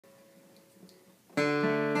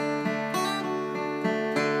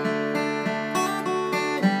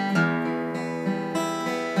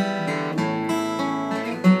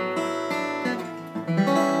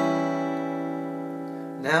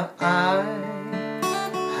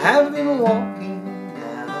have been walking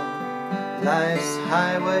down life's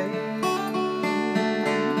highway,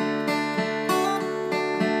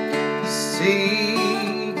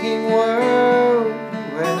 seeking world,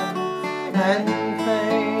 wealth, and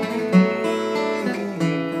fame,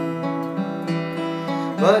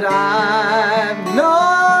 but I've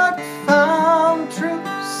not found true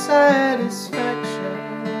satisfaction,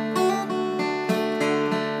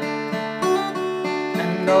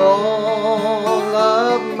 and all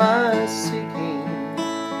of my seeking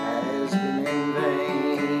has been in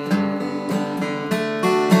vain.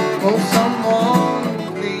 Oh, someone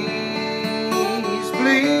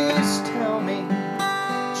please tell me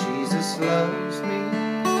Jesus loves me.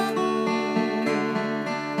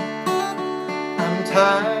 I'm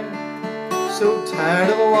tired, so tired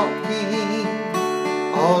of walking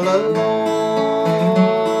all alone.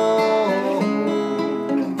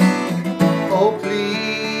 Oh,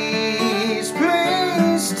 please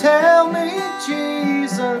tell me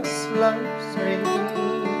Jesus loves me.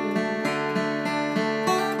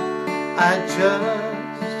 I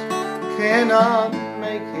just cannot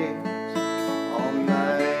make it on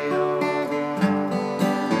my own.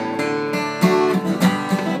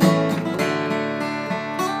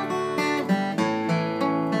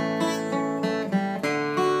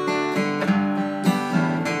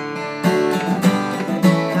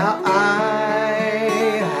 Now I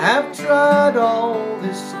have tried all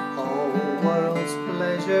this whole world's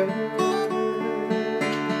pleasure,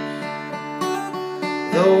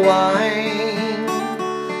 the wine,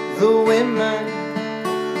 the women,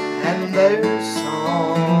 and their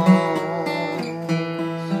songs,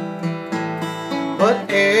 but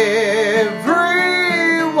everyone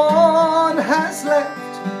has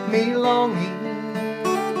left me longing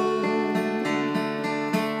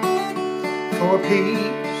for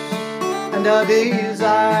peace and a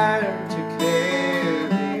desire to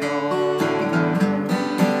carry on.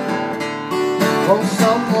 Oh,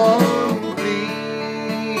 someone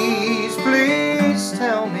please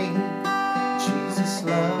tell me Jesus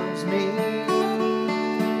loves me.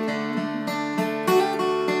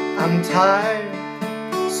 I'm tired,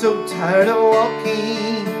 so tired of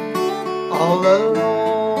walking all alone.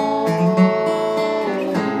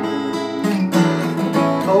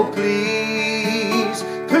 Oh, please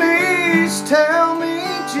tell me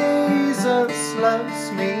Jesus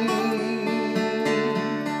loves me.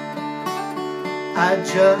 I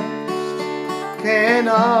just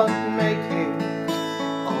cannot make it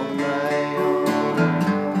on my own.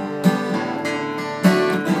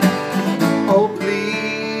 Oh,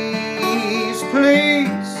 please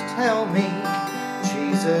tell me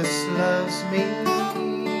Jesus loves me.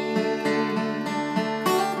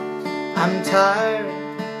 I'm tired,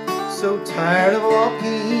 so tired of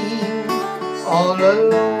walking all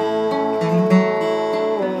alone.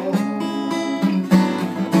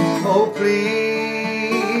 Oh,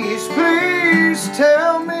 please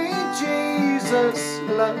tell me Jesus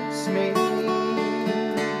loves me.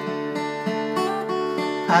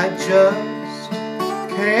 I just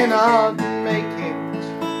cannot make it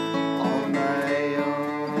on my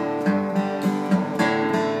own.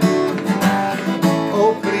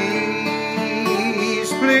 Oh,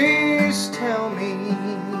 please tell me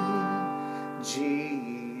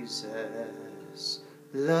Jesus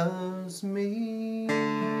loves me.